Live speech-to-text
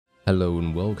Hello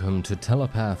and welcome to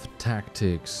Telepath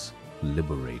Tactics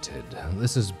Liberated.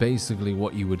 This is basically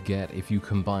what you would get if you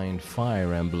combined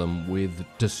Fire Emblem with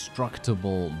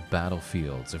Destructible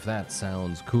battlefields. If that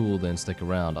sounds cool, then stick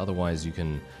around. Otherwise, you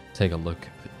can take a look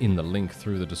in the link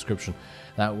through the description.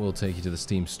 That will take you to the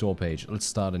Steam store page. Let's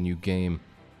start a new game.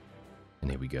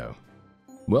 And here we go.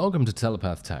 Welcome to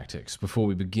Telepath Tactics. Before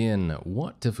we begin,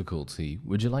 what difficulty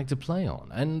would you like to play on?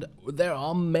 And there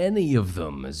are many of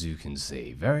them, as you can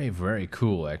see. Very, very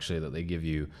cool, actually, that they give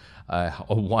you a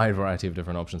wide variety of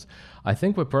different options. I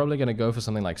think we're probably going to go for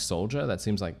something like Soldier. That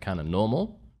seems like kind of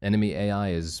normal. Enemy AI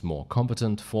is more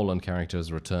competent. Fallen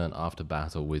characters return after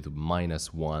battle with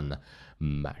 -1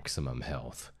 maximum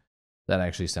health. That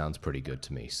actually sounds pretty good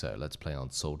to me, so let's play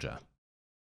on Soldier.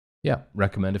 Yeah,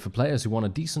 recommended for players who want a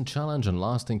decent challenge and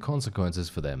lasting consequences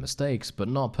for their mistakes, but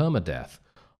not permadeath.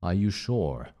 Are you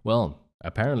sure? Well,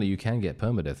 apparently you can get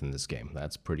permadeath in this game.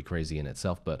 That's pretty crazy in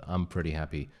itself, but I'm pretty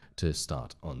happy to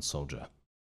start on Soldier.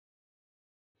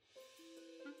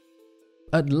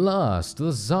 At last,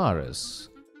 the Tsarist.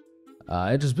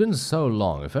 It has been so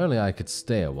long, if only I could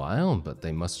stay a while, but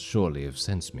they must surely have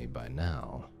sensed me by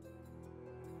now.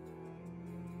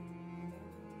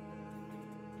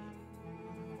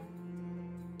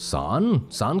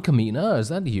 San Kamina, is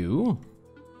that you?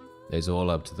 It's all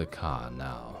up to the car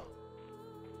now.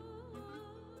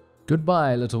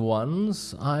 Goodbye, little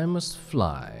ones. I must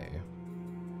fly.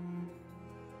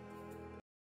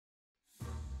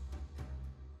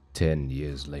 10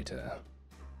 years later.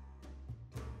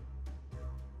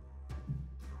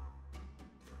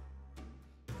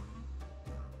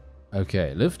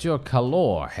 Okay, lift your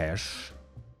kalor, Hesh.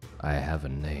 I have a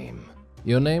name.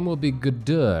 Your name will be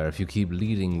Gudur if you keep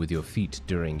leading with your feet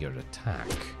during your attack.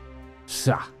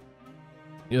 Sa.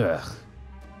 Ugh.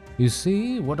 You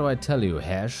see, what do I tell you,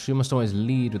 Hesh? You must always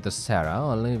lead with the Sarah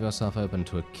or leave yourself open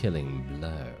to a killing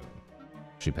blow.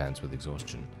 She pants with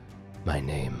exhaustion. My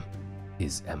name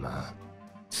is Emma.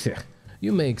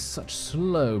 You make such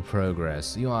slow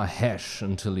progress. You are Hesh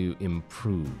until you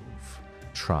improve.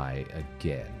 Try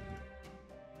again.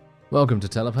 Welcome to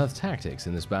Telepath Tactics.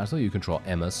 In this battle, you control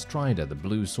Emma Strider, the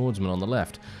blue swordsman on the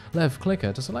left. Left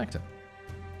clicker to select her.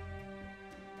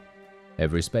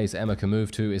 Every space Emma can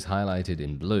move to is highlighted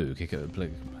in blue.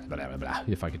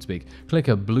 If I could speak. Click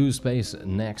a blue space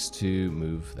next to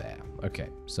move there. Okay,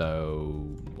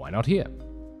 so why not here?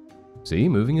 See,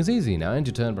 moving is easy. Now end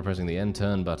your turn by pressing the end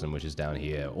turn button, which is down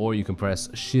here, or you can press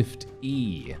Shift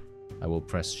E. I will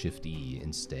press Shift E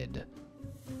instead.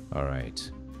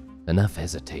 Alright. Enough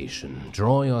hesitation.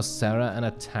 Draw your Sarah and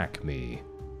attack me.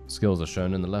 Skills are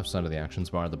shown in the left side of the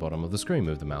actions bar at the bottom of the screen.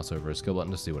 Move the mouse over a skill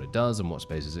button to see what it does and what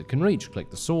spaces it can reach.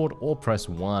 Click the sword or press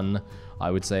 1.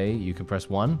 I would say you can press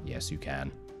 1. Yes, you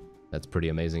can. That's pretty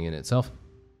amazing in itself.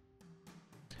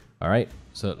 Alright,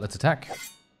 so let's attack.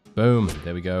 Boom,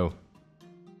 there we go.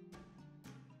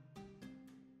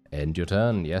 End your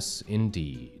turn. Yes,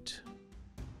 indeed.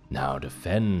 Now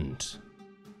defend.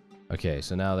 Okay,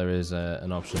 so now there is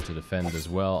an option to defend as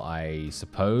well, I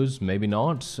suppose. Maybe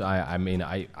not. I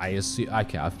assume.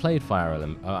 Okay, I've played Fire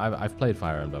Emblem. I've played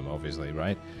Fire Emblem, obviously,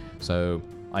 right? So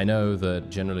I know that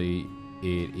generally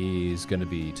it is going to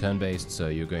be turn-based, so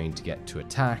you're going to get to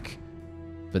attack,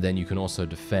 but then you can also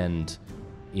defend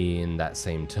in that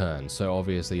same turn. So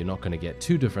obviously you're not going to get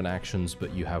two different actions,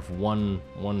 but you have one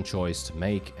choice to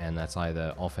make, and that's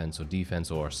either offense or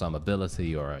defense or some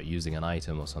ability or using an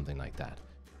item or something like that.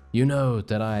 You know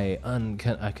that I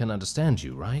can understand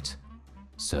you, right?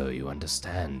 So you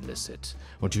understand, Licit.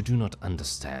 What you do not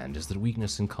understand is that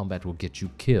weakness in combat will get you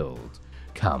killed.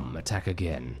 Come, attack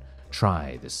again.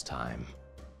 Try this time.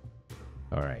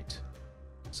 Alright.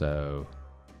 So...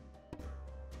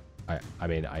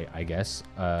 I guess.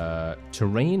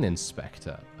 Terrain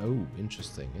Inspector. Oh,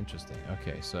 interesting, interesting.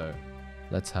 Okay, so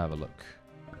let's have a look.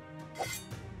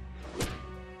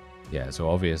 Yeah, so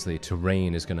obviously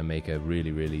terrain is going to make a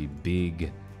really, really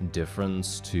big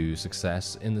difference to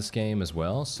success in this game as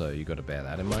well, so you got to bear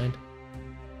that in mind.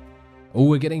 Oh,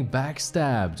 we're getting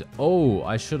backstabbed. Oh,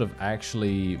 I should have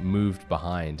actually moved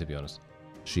behind, to be honest.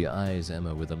 She eyes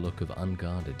Emma with a look of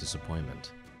unguarded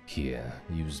disappointment. Here,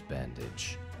 use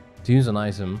bandage. To use an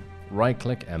item,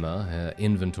 right-click Emma. Her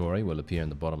inventory will appear in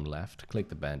the bottom left. Click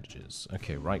the bandages.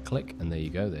 Okay, right-click, and there you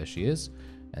go. There she is.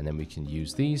 And then we can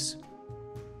use these.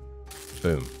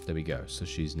 Boom, there we go. So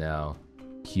she's now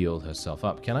healed herself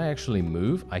up. Can I actually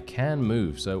move? I can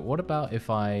move. So what about if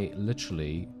I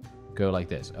literally go like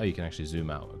this? Oh, you can actually zoom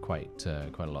out quite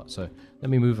a lot. So let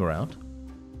me move around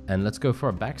and let's go for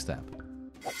a backstab.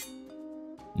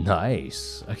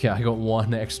 Nice. Okay, I got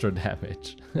 1 extra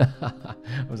damage. I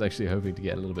was actually hoping to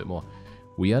get a little bit more.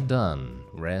 We are done.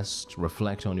 Rest,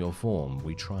 reflect on your form.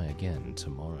 We try again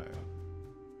tomorrow.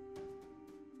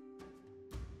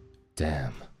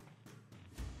 Damn.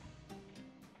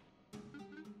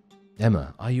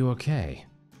 Emma, are you okay?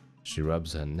 She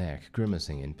rubs her neck,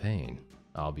 grimacing in pain.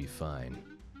 I'll be fine.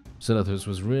 Silithus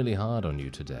was really hard on you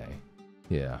today.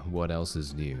 Yeah, what else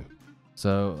is new?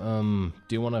 So,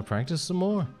 do you want to practice some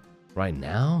more? Right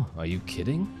now? Are you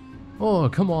kidding? Oh,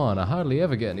 come on, I hardly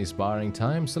ever get any sparring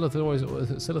time.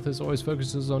 Silithus always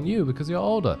focuses on you because you're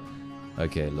older.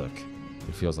 Okay, look,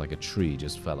 it feels like a tree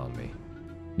just fell on me.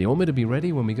 You want me to be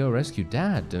ready when we go rescue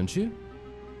Dad, don't you?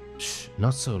 Shh,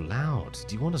 not so loud.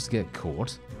 Do you want us to get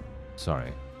caught?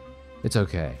 Sorry. It's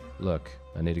okay. Look,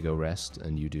 I need to go rest,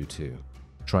 and you do too.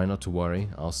 Try not to worry.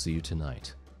 I'll see you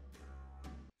tonight.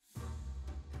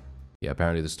 Yeah,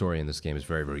 apparently the story in this game is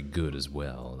very, very good as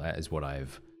well. That is what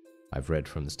I've read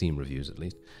from the Steam reviews, at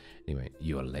least. Anyway,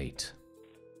 you're late.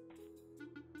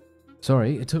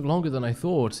 Sorry, it took longer than I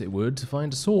thought it would to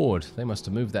find a sword. They must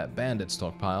have moved that bandit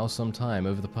stockpile sometime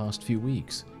over the past few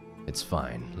weeks. It's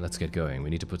fine. Let's get going.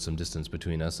 We need to put some distance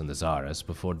between us and the Tsarist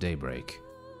before daybreak.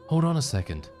 Hold on a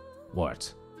second.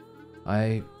 What?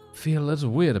 I feel a little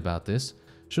weird about this.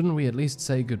 Shouldn't we at least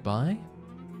say goodbye?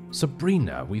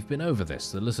 Sabrina, we've been over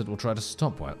this. The Illicit will try to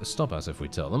stop us if we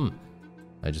tell them.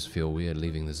 I just feel weird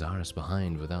leaving the Tsarist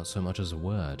behind without so much as a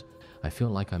word. I feel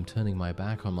like I'm turning my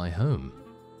back on my home.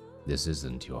 This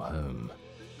isn't your home.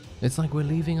 It's like we're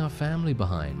leaving our family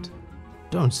behind.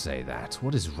 Don't say that.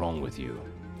 What is wrong with you?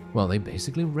 Well, they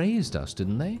basically raised us,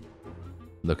 didn't they?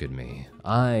 Look at me.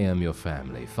 I am your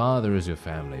family. Father is your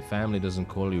family. Family doesn't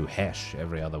call you Hesh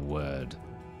every other word.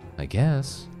 I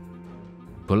guess.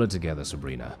 Pull it together,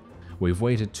 Sabrina. We've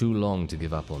waited too long to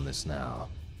give up on this now.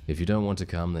 If you don't want to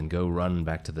come, then go run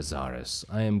back to the Tsarist.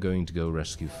 I am going to go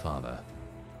rescue Father.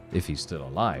 If he's still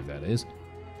alive, that is.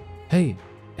 Hey,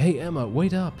 Emma,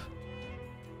 wait up.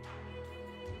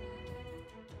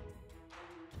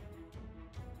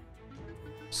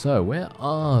 So, where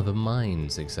are the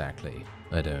mines exactly?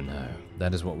 I don't know.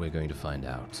 That is what we're going to find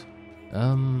out.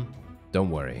 Don't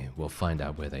worry. We'll find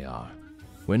out where they are.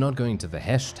 We're not going to the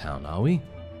Hesh town, are we?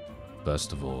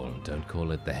 First of all, don't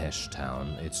call it the Hesh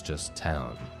town. It's just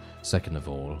town. Second of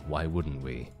all, why wouldn't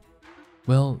we?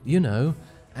 Well, you know,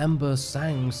 Amber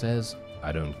Sang says...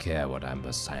 I don't care what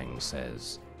Amber Sang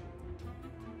says.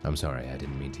 I'm sorry, I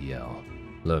didn't mean to yell.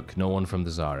 Look, no one from the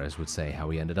Tsarist would say how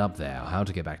we ended up there or how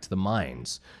to get back to the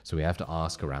mines, so we have to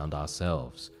ask around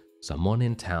ourselves. Someone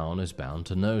in town is bound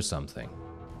to know something.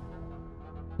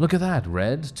 Look at that,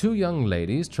 Red. 2 young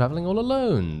ladies traveling all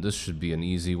alone. This should be an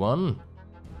easy one.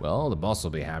 Well, the boss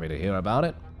will be happy to hear about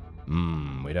it.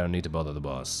 We don't need to bother the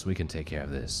boss. We can take care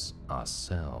of this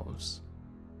ourselves.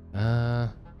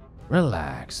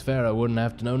 Relax. Pharaoh wouldn't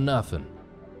have to know nothing.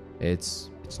 It's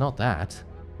not that.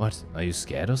 What, are you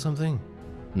scared or something?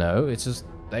 No, it's just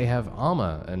they have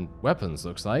armor and weapons,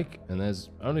 looks like, and there's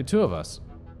only 2 of us.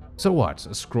 So what,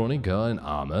 a scrawny girl in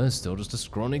armor is still just a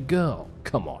scrawny girl?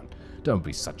 Come on, don't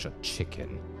be such a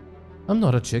chicken. I'm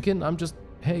not a chicken, I'm just...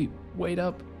 Hey, wait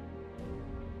up.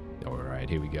 Alright,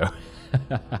 here we go.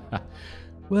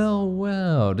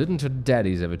 Well, didn't your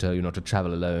daddies ever tell you not to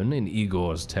travel alone in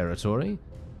Igor's territory?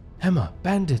 Emma,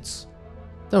 bandits!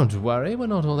 Don't worry, we're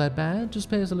not all that bad. Just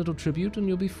pay us a little tribute and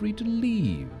you'll be free to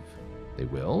leave. They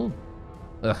will?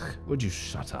 Ugh, would you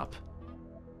shut up?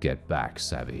 Get back,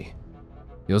 Savvy.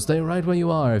 You'll stay right where you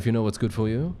are if you know what's good for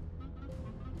you.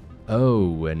 Oh,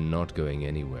 we're not going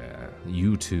anywhere.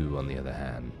 You two, on the other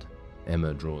hand.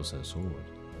 Emma draws her sword.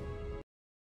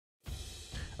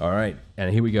 Alright,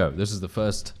 and here we go. This is the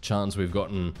first chance we've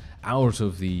gotten out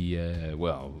of the,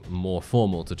 more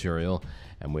formal tutorial,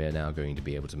 and we're now going to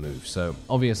be able to move. So,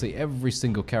 obviously, every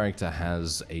single character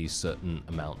has a certain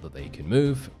amount that they can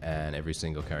move, and every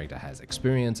single character has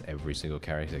experience, every single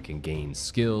character can gain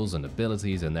skills and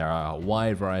abilities, and there are a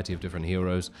wide variety of different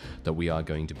heroes that we are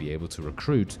going to be able to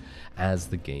recruit as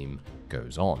the game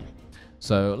goes on.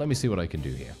 So, let me see what I can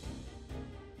do here.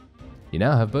 You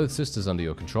now have both sisters under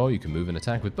your control. You can move and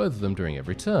attack with both of them during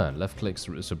every turn. Left-click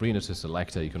Sabrina to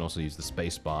select her. You can also use the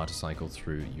space bar to cycle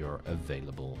through your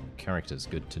available characters.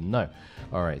 Good to know.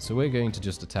 Alright, so we're going to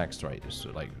just attack straight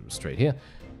here.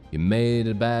 You made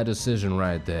a bad decision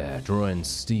right there. Drawing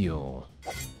steel.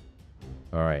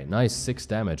 Alright, nice 6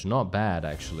 damage. Not bad,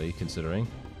 actually, considering.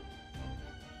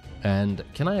 And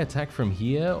can I attack from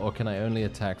here, or can I only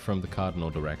attack from the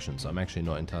cardinal directions? I'm actually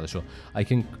not entirely sure. I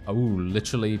can,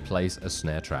 literally place a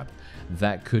snare trap.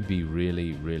 That could be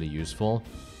really, really useful.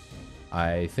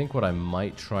 I think what I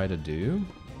might try to do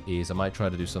is I might try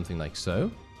to do something like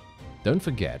so. Don't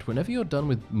forget, whenever you're done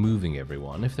with moving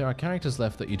everyone, if there are characters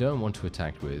left that you don't want to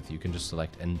attack with, you can just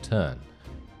select end turn.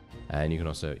 And you can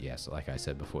also, yes, like I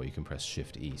said before, you can press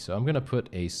Shift E. So I'm going to put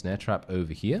a snare trap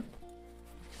over here.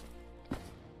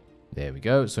 There we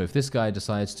go. So if this guy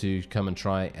decides to come and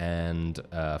try and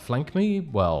flank me,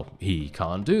 well, he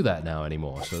can't do that now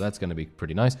anymore. So that's going to be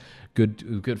pretty nice.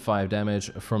 Good 5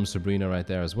 damage from Sabrina right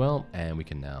there as well. And we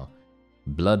can now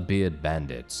Bloodbeard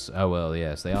Bandits. Oh, well,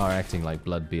 yes, they are acting like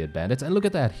Bloodbeard Bandits. And look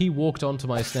at that. He walked onto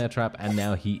my snare trap and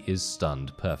now he is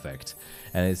stunned. Perfect.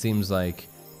 And it seems like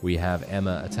we have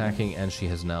Emma attacking, and she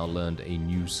has now learned a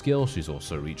new skill. She's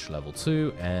also reached level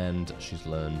 2, and she's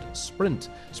learned Sprint.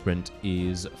 Sprint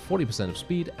is 40% of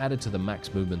speed added to the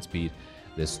max movement speed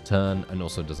this turn, and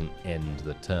also doesn't end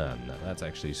the turn. That's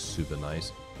actually super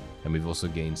nice. And we've also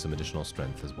gained some additional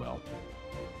strength as well.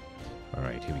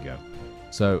 Alright, here we go.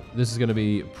 So this is going to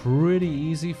be pretty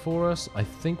easy for us. I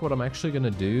think what I'm actually going to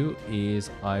do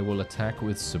is I will attack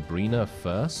with Sabrina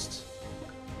first.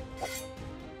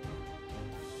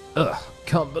 Ugh,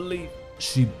 can't believe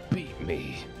she beat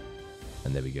me.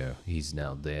 And there we go. He's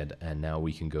now dead. And now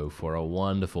we can go for a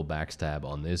wonderful backstab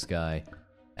on this guy.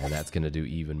 And that's going to do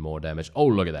even more damage. Oh,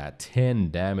 look at that.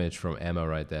 10 damage from Emma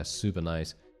right there. Super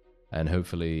nice. And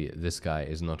hopefully this guy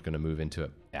is not going to move into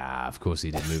it. Ah, of course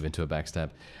he did move into a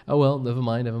backstab. Oh well, never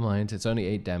mind, never mind. It's only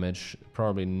 8 damage.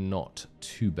 Probably not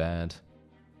too bad.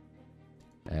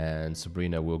 And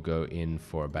Sabrina will go in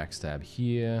for a backstab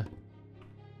here.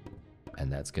 And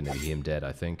that's going to be him dead,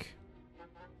 I think.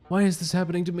 Why is this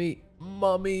happening to me?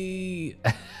 Mommy!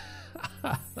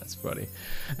 That's funny.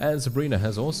 And Sabrina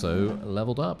has also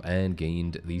leveled up and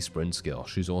gained the sprint skill.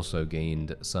 She's also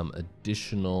gained some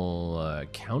additional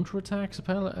counterattacks,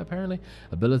 apparently.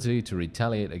 Ability to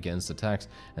retaliate against attacks.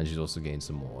 And she's also gained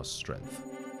some more strength.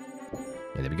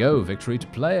 And there we go, victory to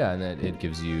player. And it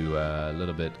gives you a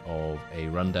little bit of a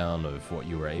rundown of what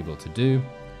you were able to do.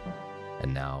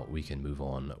 And now we can move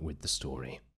on with the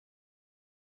story.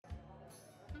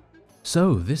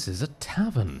 So, this is a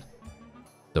tavern.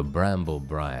 The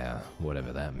Bramblebriar,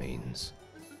 whatever that means.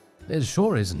 It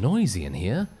sure is noisy in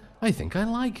here. I think I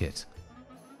like it.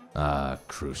 Ah,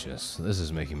 Crucius, this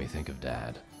is making me think of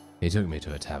Dad. He took me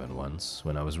to a tavern once,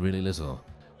 when I was really little.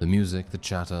 The music, the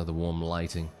chatter, the warm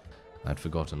lighting. I'd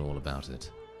forgotten all about it.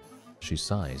 She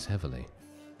sighs heavily.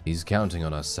 He's counting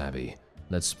on us, Sabby.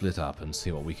 Let's split up and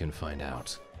see what we can find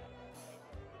out.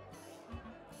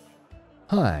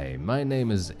 Hi, my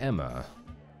name is Emma.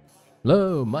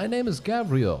 Hello, my name is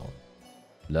Gabriel.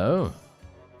 Hello?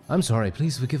 I'm sorry,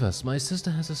 please forgive us. My sister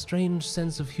has a strange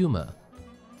sense of humor.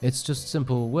 It's just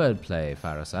simple wordplay,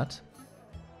 Farasat.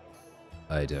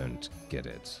 I don't get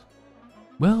it.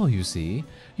 Well, you see,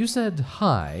 you said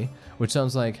hi, which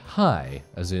sounds like high,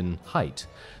 as in height.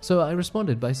 So I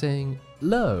responded by saying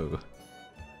low. ...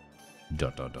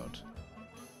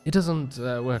 It doesn't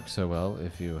work so well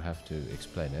if you have to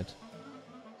explain it.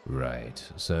 Right,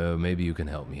 so maybe you can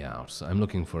help me out. I'm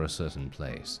looking for a certain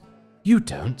place. You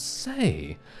don't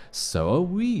say! So are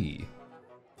we.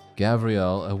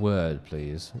 Gabriel, a word,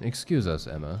 please. Excuse us,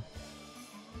 Emma.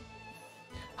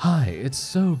 Hi, it's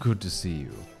so good to see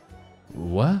you.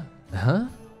 What? Huh?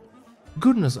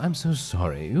 Goodness, I'm so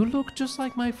sorry. You look just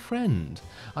like my friend.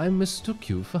 I mistook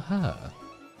you for her.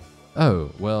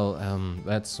 Oh, well,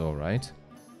 that's alright.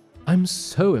 I'm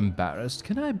so embarrassed.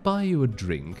 Can I buy you a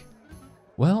drink?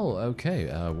 Well, okay,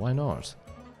 why not?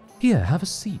 Here, have a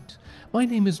seat. My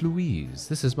name is Louise.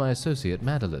 This is my associate,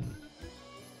 Madeline.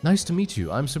 Nice to meet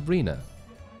you. I'm Sabrina.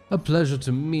 A pleasure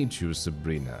to meet you,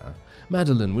 Sabrina.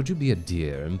 Madeline, would you be a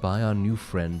dear and buy our new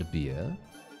friend beer?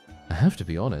 I have to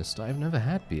be honest, I've never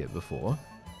had beer before.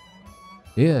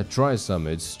 Here, try some.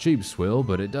 It's cheap swill,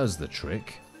 but it does the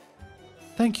trick.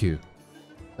 Thank you.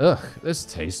 Ugh, this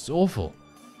tastes awful.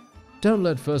 Don't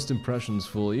let first impressions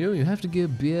fool you. You have to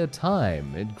give beer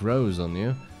time. It grows on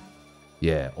you.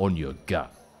 Yeah, on your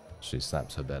gut. She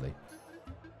slaps her belly.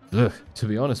 Ugh, to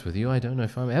be honest with you, I don't know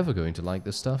if I'm ever going to like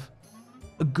this stuff.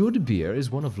 A good beer is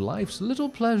one of life's little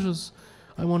pleasures.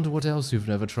 I wonder what else you've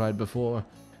never tried before.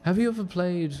 Have you ever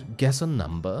played Guess a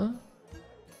Number?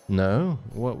 No?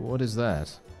 What is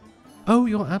that? Oh,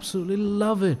 you'll absolutely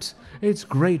love it. It's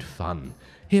great fun.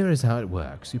 Here is how it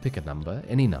works. You pick a number,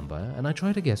 any number, and I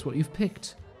try to guess what you've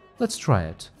picked. Let's try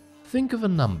it. Think of a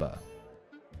number.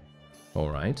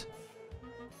 Alright.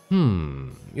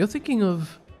 You're thinking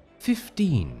of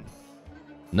 15.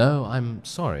 No, I'm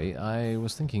sorry. I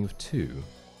was thinking of 2.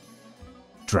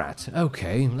 Drat.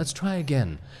 Okay, let's try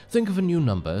again. Think of a new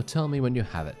number. Tell me when you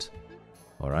have it.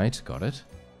 Alright, got it.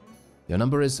 Your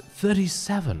number is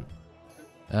 37.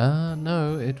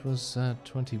 No, it was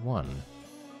 21.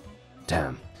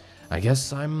 Damn. I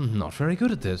guess I'm not very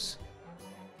good at this.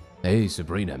 Hey,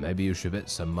 Sabrina, maybe you should bet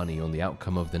some money on the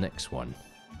outcome of the next one.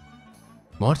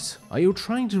 What? Are you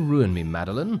trying to ruin me,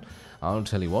 Madeline? I'll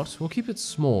tell you what, we'll keep it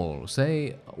small.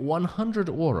 Say 100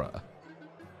 aura.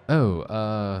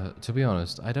 Oh, to be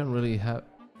honest, I don't really have...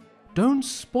 Don't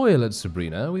spoil it,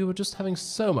 Sabrina. We were just having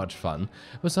so much fun.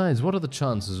 Besides, what are the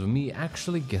chances of me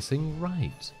actually guessing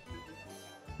right?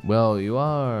 Well, you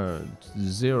are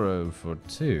 0 for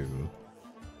 2.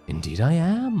 Indeed I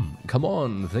am. Come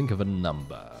on, think of a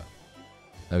number.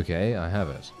 Okay, I have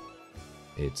it.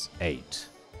 It's 8.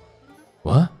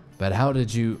 What? But how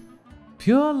did you...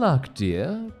 Pure luck,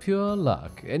 dear. Pure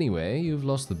luck. Anyway, you've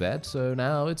lost the bet, so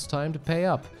now it's time to pay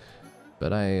up.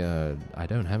 But I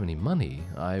don't have any money.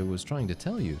 I was trying to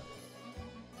tell you.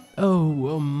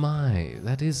 Oh my.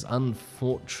 That is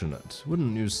unfortunate.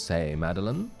 Wouldn't you say,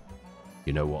 Madeline?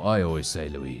 You know what I always say,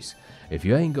 Louise. If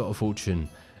you ain't got a fortune,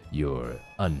 you're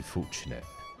unfortunate.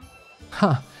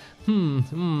 Ha!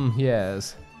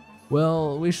 Yes.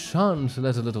 Well, we shan't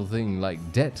let a little thing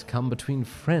like debt come between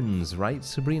friends, right,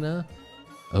 Sabrina?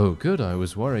 Oh, good, I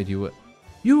was worried you were...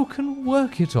 You can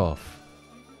work it off!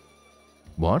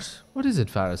 What? What is it,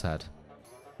 Farasat?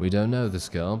 We don't know this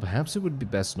girl. Perhaps it would be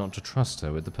best not to trust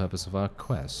her with the purpose of our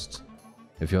quest.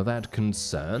 If you're that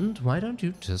concerned, why don't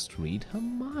you just read her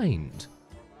mind?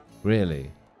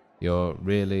 Really? You're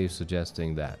really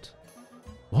suggesting that?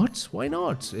 What? Why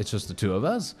not? It's just the two of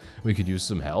us. We could use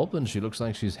some help, and she looks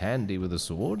like she's handy with a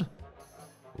sword.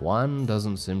 One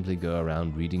doesn't simply go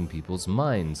around reading people's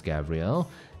minds, Gabrielle.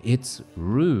 It's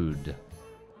rude.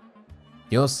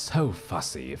 You're so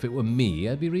fussy. If it were me,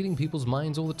 I'd be reading people's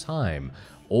minds all the time.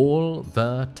 All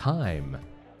the time.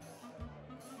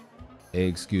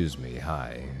 Excuse me,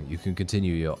 hi. You can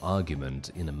continue your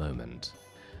argument in a moment.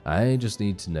 I just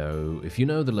need to know if you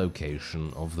know the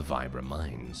location of the Vibra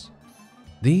mines.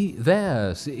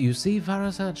 There! You see,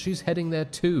 Farasat? She's heading there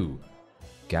too.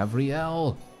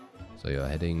 Gabrielle! So you're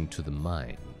heading to the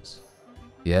mines.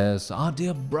 Yes, our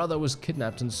dear brother was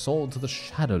kidnapped and sold to the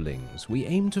Shadowlings. We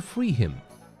aim to free him.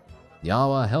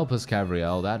 Yawa, help us,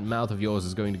 Gabrielle. That mouth of yours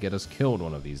is going to get us killed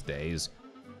one of these days.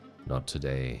 Not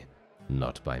today.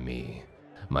 Not by me.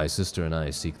 My sister and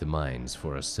I seek the mines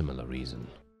for a similar reason.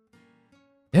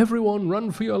 Everyone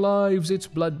run for your lives. It's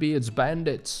Bloodbeard's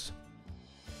bandits.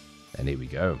 And here we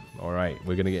go. Alright,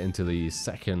 we're going to get into the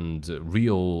second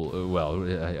real, well,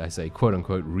 I say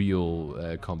quote-unquote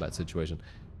real combat situation.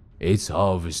 It's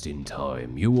harvesting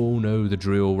time. You all know the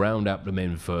drill. Round up the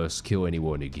men first. Kill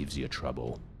anyone who gives you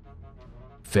trouble.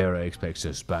 Farah expects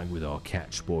us back with our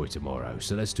catch boy tomorrow,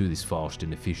 so let's do this fast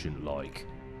and efficient like.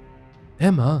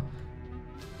 Emma?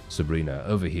 Sabrina,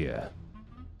 over here.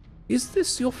 Is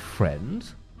this your friend?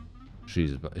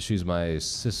 She's my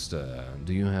sister.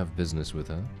 Do you have business with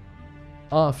her?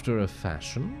 After a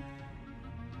fashion?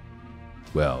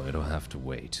 Well, it'll have to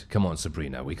wait. Come on,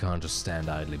 Sabrina, we can't just stand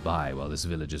idly by while this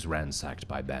village is ransacked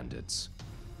by bandits.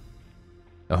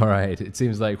 Alright, it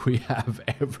seems like we have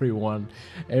everyone.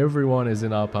 Everyone is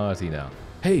in our party now.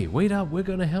 Hey, wait up, we're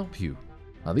gonna help you.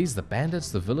 Are these the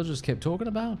bandits the villagers kept talking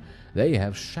about? They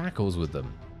have shackles with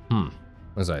them.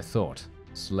 As I thought.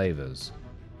 Slavers.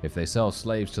 If they sell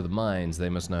slaves to the mines, they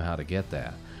must know how to get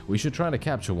there. We should try to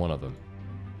capture one of them.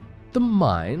 The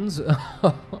mines?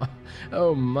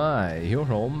 Oh my,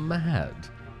 you're all mad.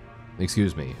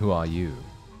 Excuse me, who are you?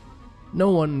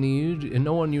 No one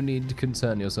you need to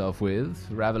concern yourself with,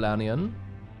 Ravelanian.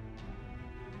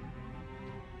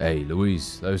 Hey,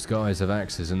 Louise, those guys have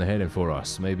axes and they're heading for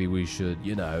us. Maybe we should,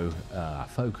 you know,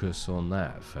 focus on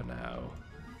that for now.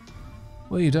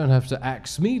 Well, you don't have to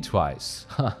axe me twice.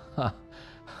 Ha ha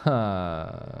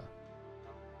ha.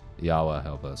 Yawa,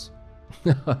 help us.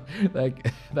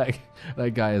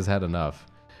 that guy has had enough.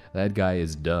 That guy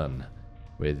is done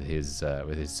with his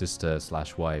sister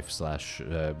slash wife slash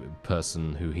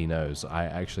person who he knows. I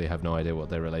actually have no idea what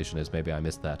their relation is. Maybe I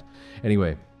missed that.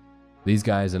 Anyway, these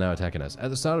guys are now attacking us. At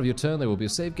the start of your turn, there will be a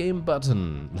save game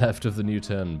button left of the new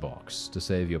turn box. To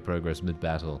save your progress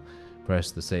mid-battle,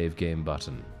 press the save game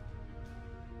button.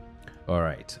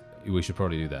 Alright, we should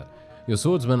probably do that. Your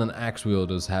swordsmen and axe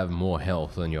wielders have more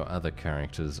health than your other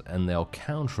characters, and they'll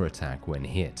counterattack when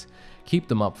hit. Keep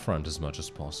them up front as much as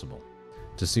possible.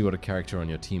 To see what a character on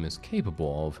your team is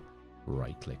capable of,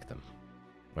 right-click them.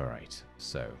 Alright,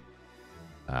 so...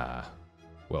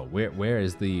 well, where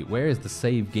is the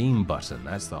save game button?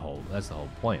 That's the whole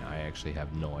point. I actually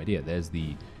have no idea. There's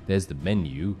the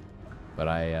menu, but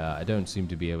I don't seem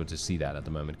to be able to see that at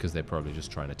the moment because they're probably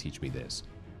just trying to teach me this.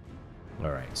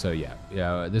 Alright, so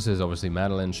yeah, this is obviously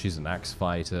Madeline. She's an axe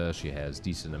fighter. She has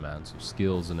decent amounts of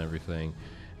skills and everything.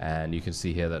 And you can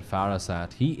see here that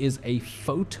Farasat, he is a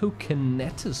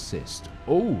photokineticist.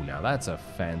 Oh, now that's a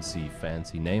fancy,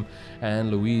 fancy name.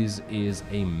 And Louise is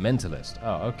a mentalist.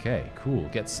 Oh, okay, cool.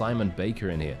 Get Simon Baker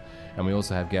in here. And we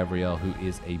also have Gabrielle, who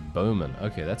is a bowman.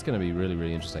 Okay, that's going to be really,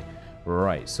 really interesting.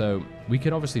 Right, so we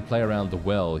can obviously play around the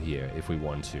well here if we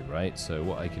want to, right? So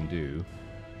what I can do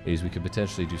is we could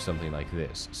potentially do something like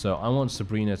this. So I want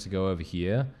Sabrina to go over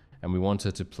here, and we want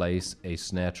her to place a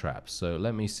snare trap. So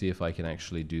let me see if I can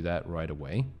actually do that right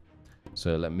away.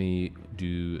 So let me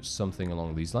do something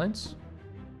along these lines.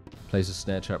 Place a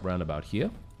snare trap round about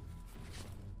here.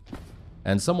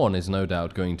 And someone is no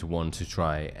doubt going to want to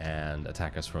try and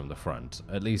attack us from the front.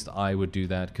 At least I would do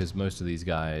that, because most of these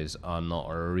guys are not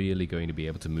really going to be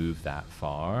able to move that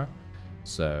far.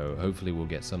 So hopefully we'll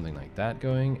get something like that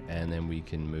going, and then we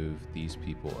can move these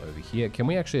people over here. Can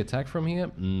we actually attack from here?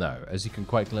 No. As you can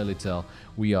quite clearly tell,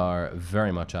 we are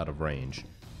very much out of range.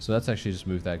 So let's actually just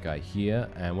move that guy here.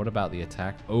 And what about the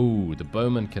attack? Oh, the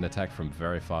bowman can attack from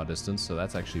very far distance, so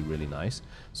that's actually really nice.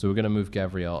 So we're going to move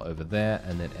Gabrielle over there,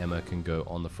 and then Emma can go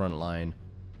on the front line.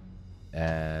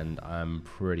 And I'm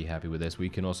pretty happy with this. We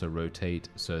can also rotate,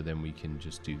 so then we can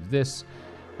just do this.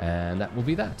 And that will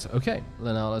be that. Okay,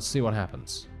 now let's see what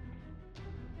happens.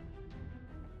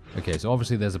 Okay, so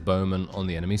obviously there's a bowman on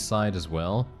the enemy side as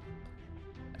well.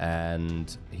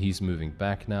 And he's moving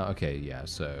back now. Okay, yeah,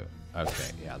 so...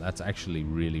 Okay, yeah, that's actually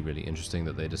really, really interesting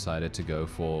that they decided to go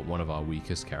for one of our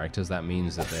weakest characters. That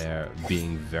means that they're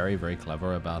being very, very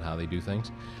clever about how they do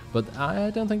things. But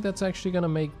I don't think that's actually going to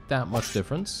make that much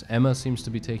difference. Emma seems to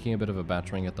be taking a bit of a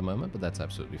battering at the moment, but that's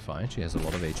absolutely fine. She has a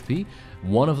lot of HP.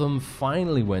 One of them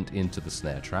finally went into the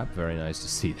snare trap. Very nice to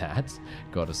see that,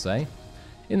 gotta say.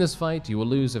 In this fight, you will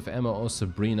lose if Emma or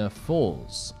Sabrina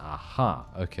falls. Aha,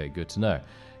 okay, good to know.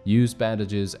 Use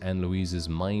bandages and Louise's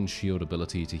mind shield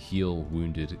ability to heal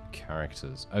wounded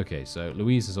characters. Okay, so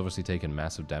Louise has obviously taken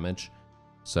massive damage.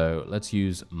 So let's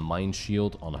use mind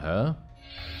shield on her.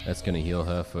 That's going to heal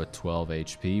her for 12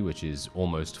 HP, which is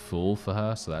almost full for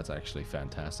her. So that's actually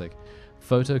fantastic.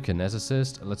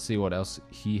 Photokineticist. Let's see what else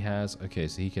he has. Okay,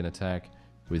 so he can attack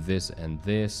with this. And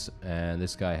this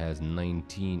guy has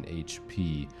 19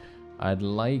 HP. I'd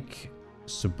like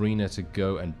Sabrina to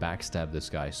go and backstab this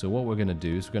guy. So what we're going to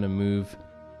do is we're going to move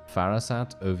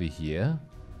Farasat over here.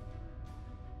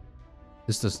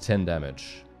 This does 10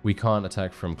 damage. We can't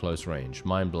attack from close range.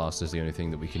 Mind Blast is the only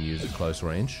thing that we can use at close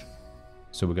range.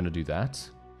 So we're going to do that.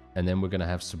 And then we're going to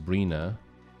have Sabrina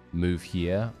move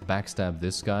here, backstab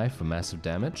this guy for massive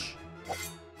damage.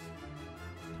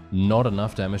 Not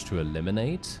enough damage to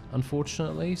eliminate,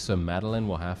 unfortunately. So Madeline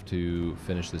will have to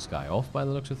finish this guy off by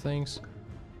the looks of things.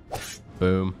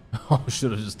 Boom. Oh,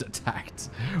 should have just attacked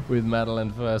with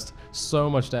Madeline first. So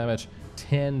much damage.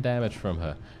 10 damage from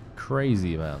her.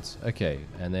 Crazy amounts. Okay,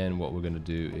 and then what we're going to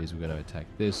do is we're going to attack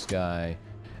this guy.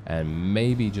 And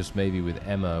maybe, just maybe with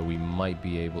Emma, we might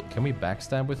be able... Can we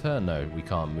backstab with her? No, we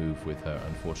can't move with her,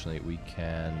 unfortunately. We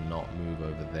cannot move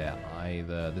over there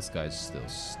either. This guy's still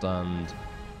stunned.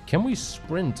 Can we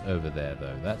sprint over there,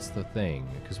 though? That's the thing.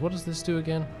 Because what does this do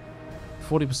again?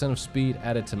 40% of speed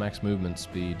added to max movement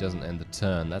speed doesn't end the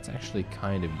turn. That's actually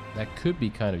kind of... That could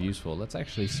be kind of useful. Let's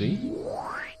actually see.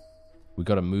 We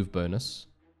got a move bonus.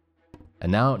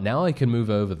 And now I can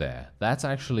move over there. That's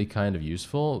actually kind of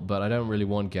useful, but I don't really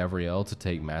want Gabrielle to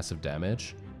take massive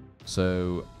damage.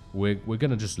 So we're going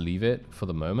to just leave it for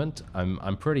the moment.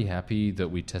 I'm pretty happy that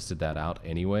we tested that out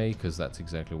anyway, because that's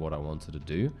exactly what I wanted to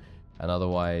do. And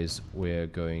otherwise, we're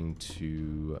going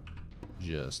to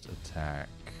just attack...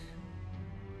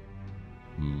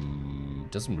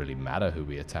 doesn't really matter who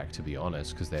we attack, to be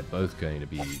honest, because they're both going to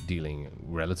be dealing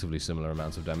relatively similar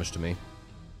amounts of damage to me.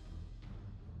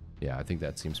 Yeah, I think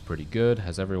that seems pretty good.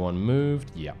 Has everyone moved?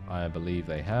 Yeah, I believe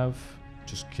they have.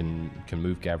 Just can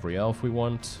move Gabrielle if we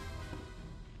want.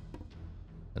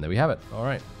 And there we have it. All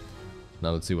right. Now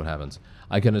let's see what happens.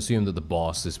 I can assume that the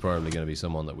boss is probably going to be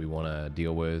someone that we want to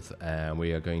deal with, and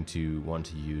we are going to want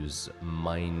to use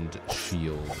Mind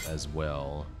Shield as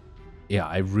well. Yeah,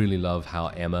 I really love how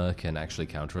Emma can actually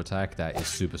counterattack. That is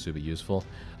super, super useful.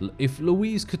 If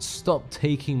Louise could stop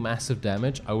taking massive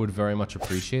damage, I would very much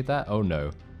appreciate that. Oh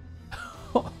no.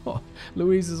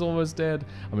 Louise is almost dead.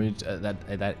 I mean,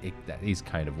 that is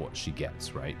kind of what she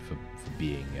gets, right? For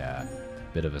being a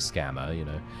bit of a scammer, you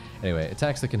know. Anyway,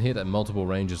 attacks that can hit at multiple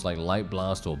ranges like Light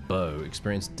Blast or Bow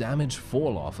experience damage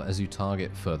fall-off as you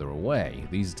target further away.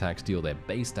 These attacks deal their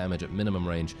base damage at minimum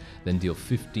range, then deal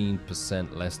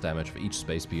 15% less damage for each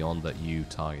space beyond that you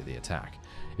target the attack.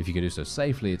 If you can do so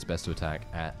safely, it's best to attack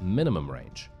at minimum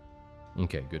range.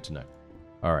 Okay, good to know.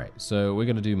 Alright, so we're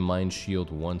going to do Mind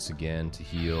Shield once again to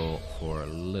heal for a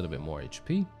little bit more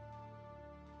HP.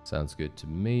 Sounds good to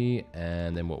me.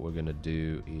 And then what we're going to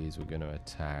do is we're going to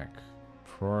attack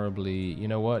probably... You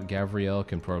know what? Gavriel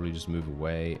can probably just move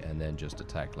away and then just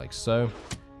attack like so.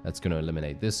 That's going to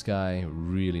eliminate this guy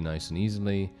really nice and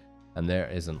easily. And there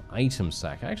is an item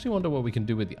sack. I actually wonder what we can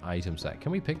do with the item sack.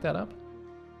 Can we pick that up?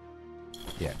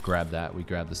 Yeah, grab that. We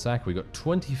grab the sack. We got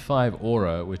 25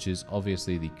 aura, which is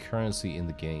obviously the currency in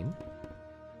the game.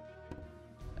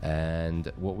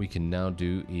 And what we can now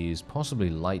do is possibly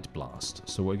Light Blast.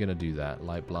 So we're going to do that.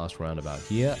 Light Blast round about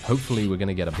here. Hopefully we're going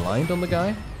to get a blind on the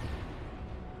guy.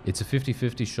 It's a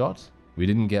 50-50 shot. We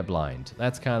didn't get blind.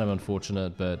 That's kind of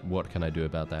unfortunate, but what can I do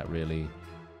about that, really?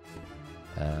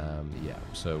 Yeah,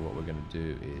 so what we're going to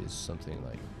do is something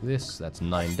like this. That's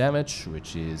 9 damage,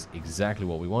 which is exactly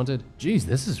what we wanted. Jeez,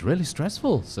 this is really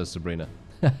stressful, says Sabrina.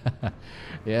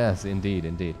 Yes, indeed,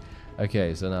 indeed.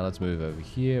 Okay, so now let's move over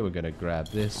here. We're going to grab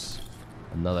this.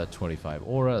 Another 25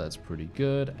 aura. That's pretty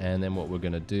good. And then what we're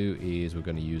going to do is we're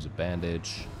going to use a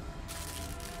bandage.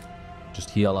 Just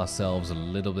heal ourselves a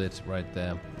little bit right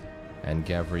there. And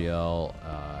Gavriel,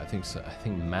 I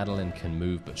think Madeline can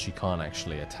move, but she can't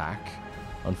actually attack,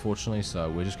 unfortunately. So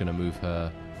we're just going to move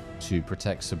her to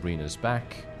protect Sabrina's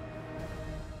back.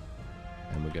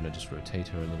 And we're going to just rotate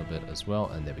her a little bit as well.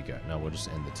 And there we go. Now we'll just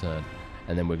end the turn.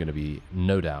 And then we're going to be,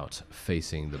 no doubt,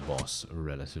 facing the boss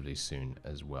relatively soon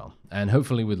as well. And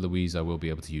hopefully with Louise, I will be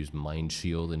able to use Mind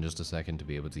Shield in just a second to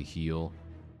be able to heal.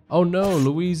 Oh no,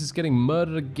 Louise is getting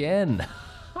murdered again.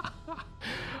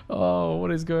 Oh,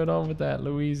 what is going on with that?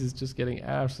 Louise is just getting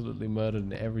absolutely murdered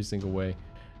in every single way.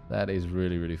 That is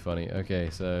really, really funny. Okay,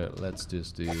 so let's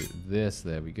just do this.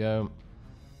 There we go.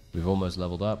 We've almost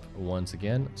leveled up once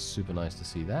again. Super nice to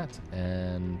see that.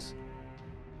 And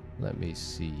let me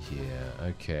see here.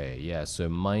 Okay, yeah, so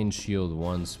Mind Shield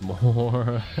once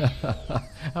more.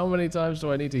 How many times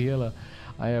do I need to heal her?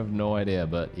 I have no idea,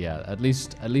 but yeah, at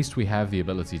least we have the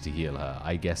ability to heal her.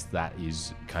 I guess that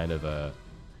is kind of a...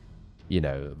 You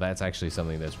know, that's actually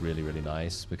something that's really, really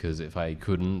nice, because if I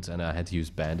couldn't and I had to use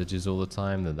bandages all the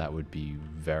time, then that would be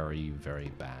very,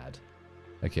 very bad.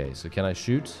 Okay, so can I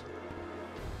shoot?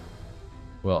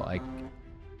 Well,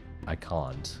 I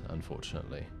can't,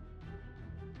 unfortunately.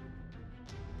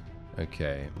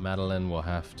 Okay, Madeline will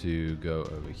have to go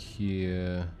over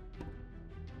here.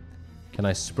 Can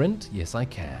I sprint? Yes, I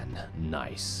can.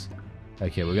 Nice.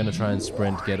 Okay, we're going to try and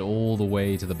sprint, get all the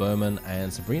way to the bowman,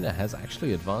 and Sabrina has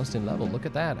actually advanced in level. Look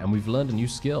at that, and we've learned a new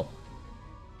skill.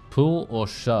 Pull or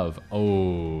shove.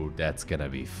 Oh, that's going to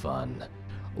be fun.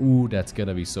 Ooh, that's going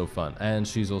to be so fun. And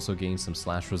she's also gained some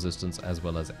slash resistance as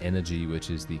well as energy, which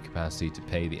is the capacity to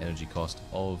pay the energy cost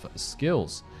of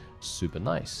skills. Super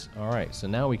nice. All right, so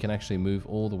now we can actually move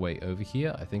all the way over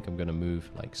here. I think I'm going to move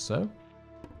like so.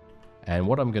 And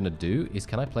what I'm going to do is,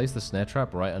 can I place the snare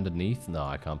trap right underneath? No,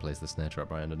 I can't place the snare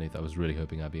trap right underneath. I was really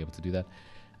hoping I'd be able to do that.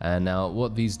 And now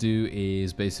what these do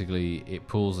is basically it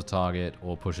pulls the target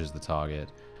or pushes the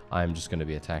target. I'm just going to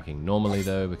be attacking normally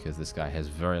though, because this guy has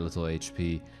very little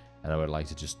HP. And I would like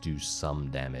to just do some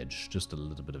damage. Just a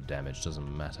little bit of damage,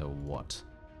 doesn't matter what.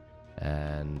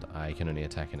 And I can only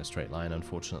attack in a straight line,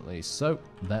 unfortunately. So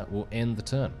that will end the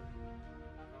turn.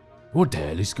 What the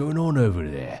hell is going on over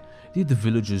there? Did the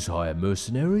villagers hire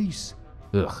mercenaries?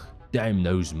 Ugh, damn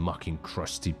those mucking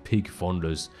crusty pig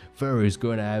fonders. Furry's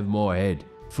going to have my head.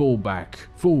 Fall back,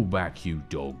 you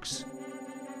dogs.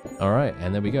 Alright,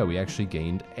 and there we go. We actually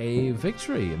gained a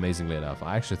victory, amazingly enough.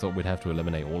 I actually thought we'd have to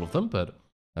eliminate all of them, but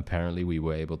apparently we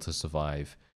were able to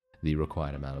survive the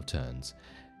required amount of turns.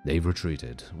 They've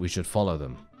retreated. We should follow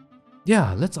them.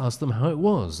 Yeah, let's ask them how it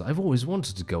was. I've always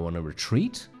wanted to go on a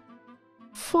retreat.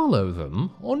 Follow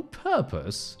them? On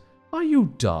purpose? Are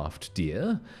you daft,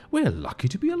 dear? We're lucky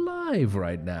to be alive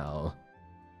right now.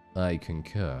 I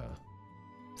concur.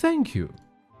 Thank you.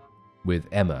 With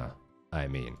Emma, I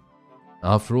mean.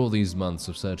 After all these months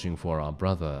of searching for our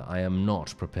brother, I am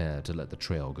not prepared to let the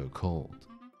trail go cold.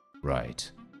 Right.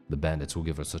 The bandits will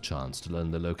give us a chance to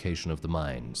learn the location of the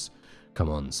mines. Come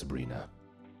on, Sabrina.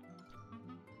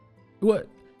 What?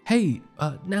 Hey,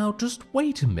 now just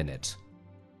wait a minute.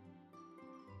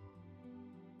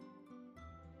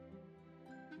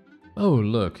 Oh,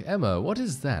 look, Emma, what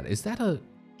is that? Is that a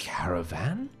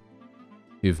caravan?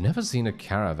 You've never seen a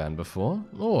caravan before?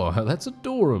 Oh, that's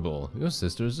adorable. Your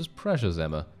sister is just precious,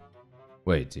 Emma.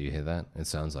 Wait, do you hear that? It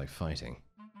sounds like fighting.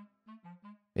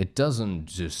 It doesn't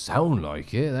just sound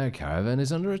like it. That caravan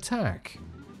is under attack.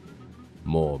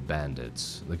 More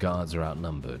bandits. The guards are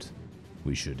outnumbered.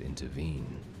 We should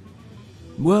intervene.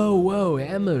 Whoa, whoa,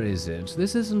 Emma, is it?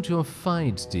 This isn't your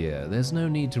fight, dear. There's no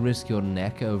need to risk your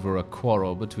neck over a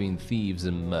quarrel between thieves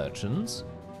and merchants.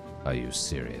 Are you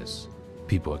serious?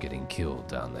 People are getting killed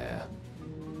down there.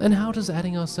 And how does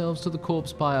adding ourselves to the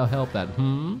corpse pile help that,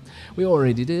 We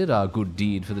already did our good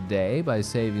deed for the day by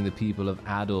saving the people of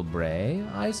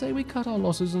Adelbray. I say we cut our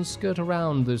losses and skirt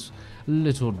around this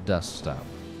little dust-up.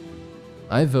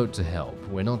 I vote to help.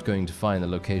 We're not going to find the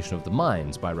location of the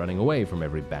mines by running away from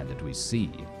every bandit we see.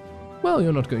 Well,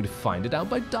 you're not going to find it out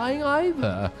by dying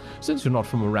either. Since you're not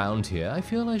from around here, I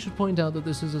feel I should point out that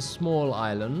this is a small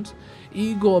island.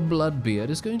 Igor Bloodbeard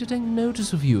is going to take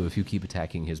notice of you if you keep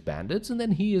attacking his bandits, and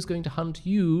then he is going to hunt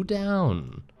you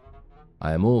down.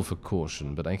 I am all for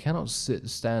caution, but I cannot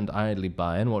stand idly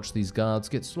by and watch these guards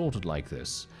get slaughtered like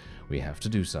this. We have to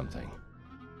do something.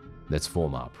 Let's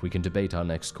form up. We can debate our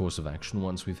next course of action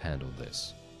once we've handled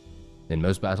this. In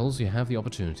most battles, you have the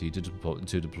opportunity to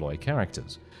deploy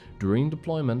characters. During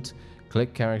deployment,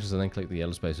 click characters and then click the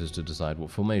yellow spaces to decide what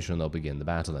formation they'll begin the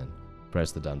battle in.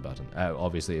 Press the done button.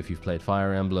 Obviously, if you've played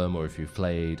Fire Emblem or if you've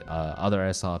played other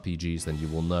SRPGs, then you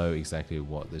will know exactly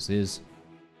what this is.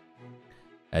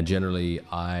 And generally,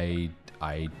 I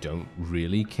don't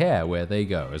really care where they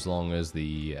go, as long as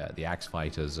the axe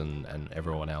fighters and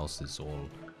everyone else is all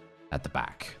at the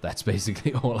back. That's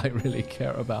basically all I really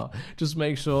care about. Just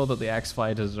make sure that the axe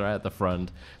fighters are at the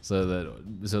front so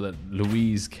that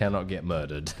Louise cannot get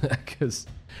murdered, because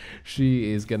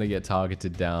she is gonna get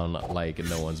targeted down like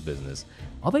no one's business.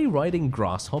 Are they riding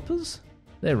grasshoppers?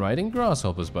 They're riding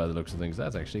grasshoppers by the looks of things.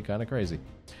 That's actually kind of crazy.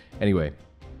 Anyway,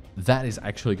 that is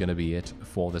actually going to be it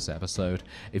for this episode.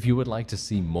 If you would like to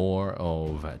see more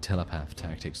of Telepath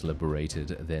Tactics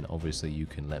Liberated, then obviously you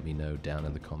can let me know down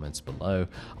in the comments below.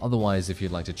 Otherwise, if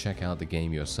you'd like to check out the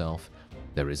game yourself,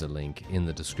 there is a link in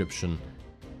the description.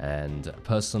 And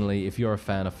personally, if you're a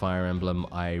fan of Fire Emblem,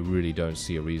 I really don't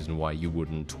see a reason why you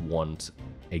wouldn't want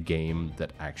a game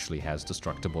that actually has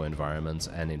destructible environments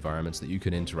and environments that you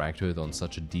can interact with on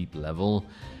such a deep level.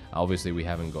 Obviously, we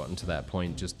haven't gotten to that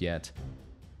point just yet.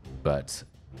 But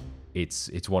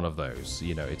it's one of those,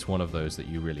 it's one of those that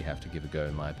you really have to give a go,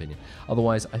 in my opinion.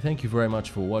 Otherwise, I thank you very much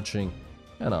for watching,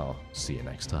 and I'll see you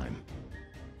next time.